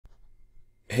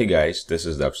Hey guys, this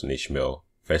is Dabson Ishmael.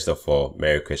 First of all,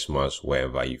 Merry Christmas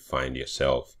wherever you find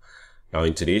yourself. Now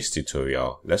in today's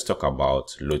tutorial, let's talk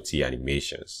about Lottie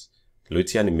animations.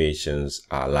 Lottie animations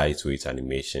are lightweight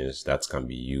animations that can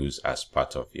be used as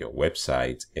part of your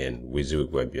website in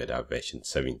WYSIWYG Web Builder version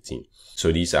 17.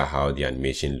 So these are how the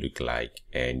animation look like,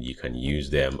 and you can use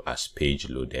them as page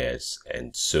loaders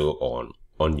and so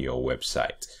on your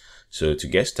website. So to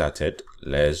get started,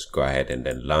 let's go ahead and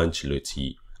then launch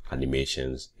Lottie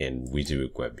animations in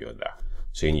WYSIWYG Web Builder.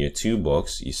 So in your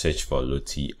toolbox, you search for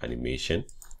Lottie animation,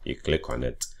 you click on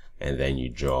it, and then you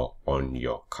draw on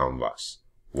your canvas.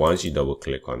 Once you double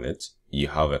click on it, you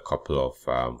have a couple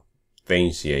of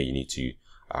things here you need to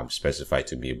specify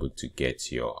to be able to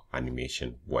get your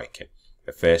animation working.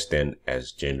 The first thing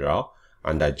is general.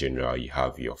 Under general, you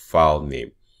have your file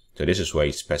name. So this is where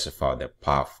you specify the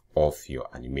path of your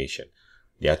animation.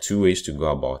 There are two ways to go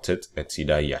about it. It's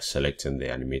either you are selecting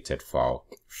the animated file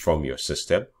from your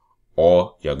system,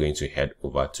 or you're going to head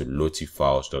over to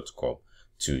lottiefiles.com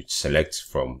to select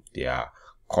from their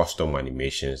custom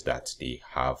animations that they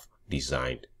have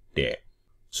designed there.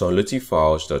 So on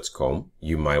lottiefiles.com,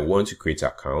 you might want to create an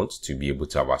account to be able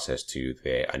to have access to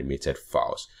the animated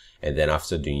files. And then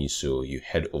after doing so, you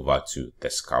head over to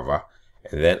Discover,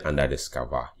 and then under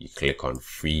Discover, you click on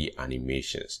Free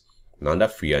Animations. Now under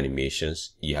Free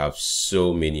Animations, you have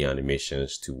so many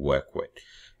animations to work with,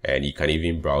 and you can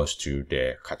even browse through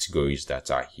the categories that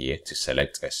are here to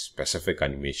select a specific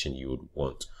animation you would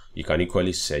want. You can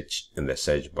equally search in the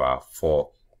search bar for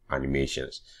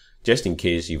animations. Just in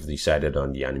case you've decided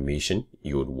on the animation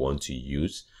you would want to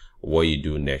use, what you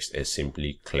do next is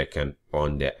simply clicking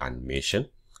on the animation,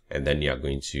 and then you are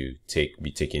going to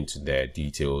be taken to the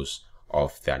details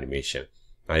of the animation.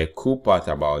 Now the cool part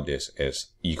about this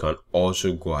is you can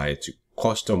also go ahead to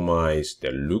customize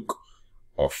the look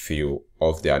or feel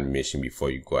of the animation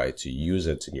before you go ahead to use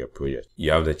it in your project.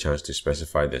 You have the chance to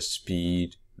specify the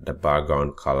speed, the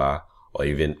background color, or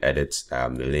even edit the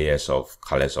layers of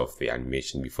colors of the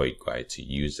animation before you go ahead to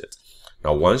use it.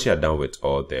 Now once you're done with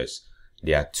all this,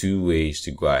 there are two ways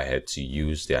to go ahead to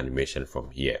use the animation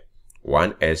from here.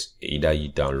 One is either you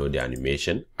download the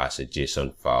animation as a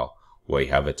JSON file where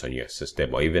you have it on your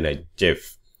system, or even a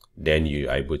GIF, then you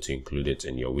are able to include it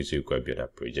in your WYSIWYG Web Builder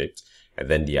project. And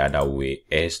then the other way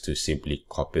is to simply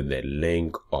copy the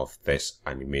link of this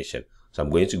animation. So I'm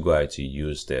going to go ahead to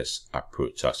use this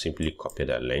approach. So I'll simply copy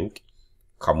the link,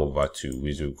 come over to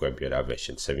WYSIWYG Web Builder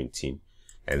version 17,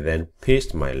 and then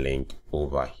paste my link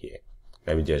over here.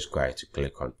 Let me just go ahead to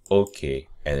click on OK,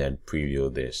 and then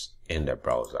preview this in the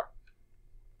browser.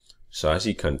 So as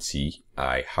you can see,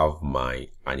 I have my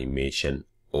animation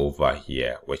over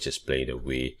here, which is playing the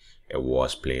way it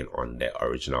was playing on the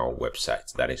original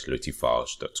website, that is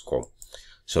lottiefiles.com.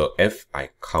 So if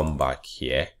I come back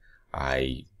here,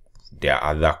 there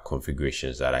are other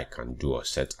configurations that I can do or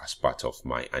set as part of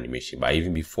my animation. But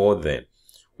even before then,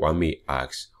 one may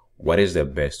ask, what is the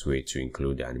best way to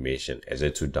include the animation? Is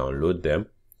it to download them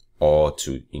or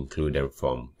to include them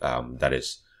from that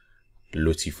is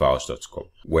lottiefiles.com?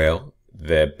 Well,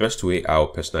 the best way I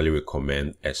would personally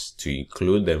recommend is to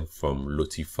include them from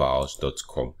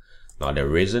lottiefiles.com. Now the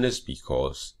reason is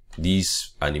because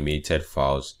these animated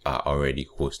files are already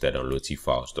hosted on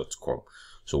lottiefiles.com.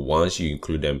 So once you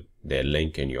include them, the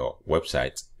link in your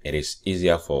website, it is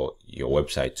easier for your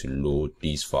website to load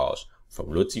these files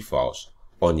from Lottie Files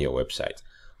on your website.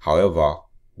 However,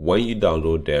 when you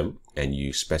download them and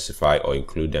you specify or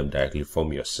include them directly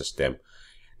from your system,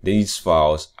 these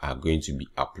files are going to be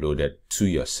uploaded to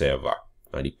your server.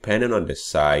 Now, depending on the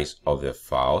size of the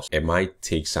files, it might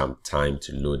take some time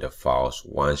to load the files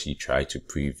once you try to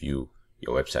preview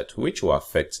your website, which will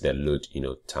affect the load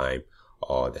time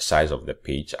or the size of the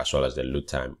page, as well as the load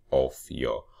time of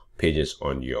your pages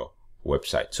on your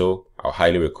website. So I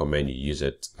highly recommend you use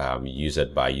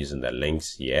it by using the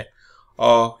links here,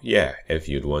 or if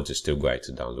you'd want to still go ahead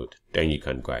to download, then you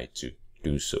can go ahead to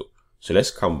do so. So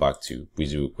let's come back to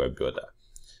WYSIWYG Web Builder.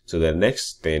 So the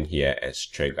next thing here is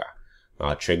trigger.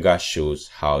 Now trigger shows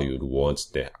how you'd want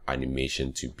the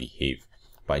animation to behave.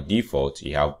 By default,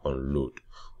 you have unload.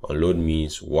 Unload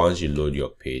means once you load your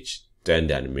page, then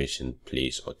the animation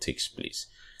plays or takes place.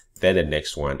 Then the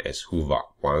next one is hover.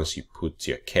 Once you put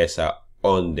your cursor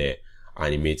on the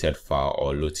animated file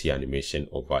or Lottie animation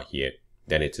over here,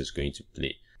 then it is going to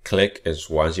play. Click is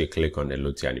once you click on the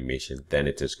Lottie animation, then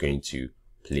it is going to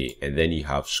play. And then you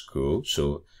have scroll.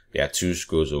 So there are two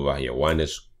scrolls over here. One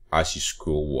is as you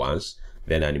scroll once,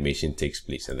 then animation takes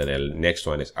place, and then the next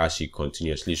one is as you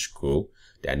continuously scroll,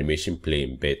 the animation play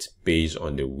in bits based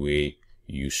on the way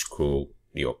you scroll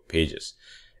your pages.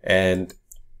 And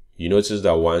you notice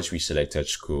that once we selected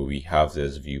scroll, we have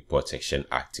this viewport section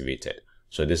activated.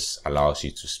 So this allows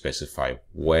you to specify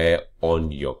where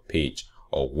on your page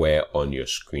or where on your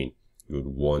screen you would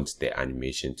want the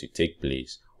animation to take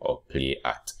place or play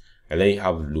at. And then you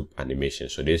have loop animation.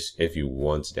 So this, if you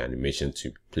want the animation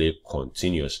to play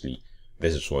continuously,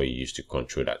 this is what you use to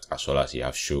control that, as well as you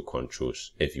have show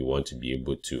controls if you want to be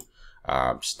able to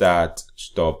start,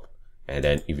 stop, and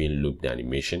then even loop the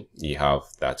animation. You have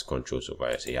that controls over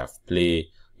here. So you have play,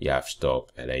 you have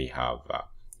stop, and then you have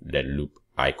the loop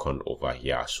icon over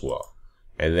here as well.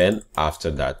 And then after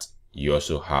that, you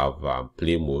also have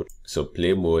play mode. So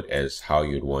play mode is how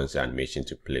you'd want the animation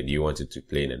to play. Do you want it to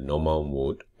play in a normal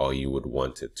mode, or you would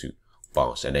want it to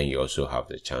bounce? And then you also have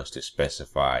the chance to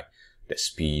specify the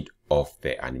speed of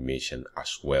the animation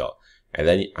as well. And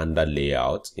then under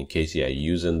layout, in case you are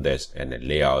using this in a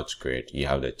layout grid, you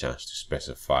have the chance to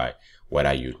specify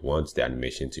whether you'd want the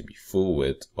animation to be full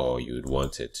width or you'd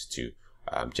want it to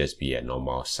just be a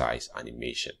normal size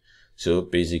animation. So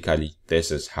basically,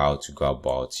 this is how to go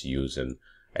about using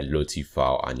a Lottie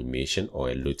file animation or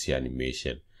a Lottie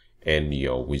animation in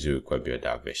your WYSIWYG Web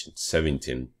Builder version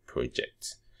 17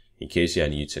 project. In case you are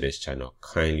new to this channel,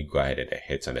 kindly go ahead and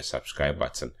hit on the subscribe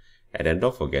button, and then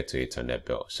don't forget to hit on the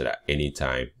bell so that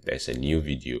anytime there's a new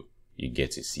video, you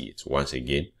get to see it. Once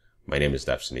again, my name is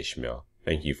Ishmael.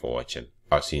 Thank you for watching.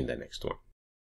 I'll see you in the next one.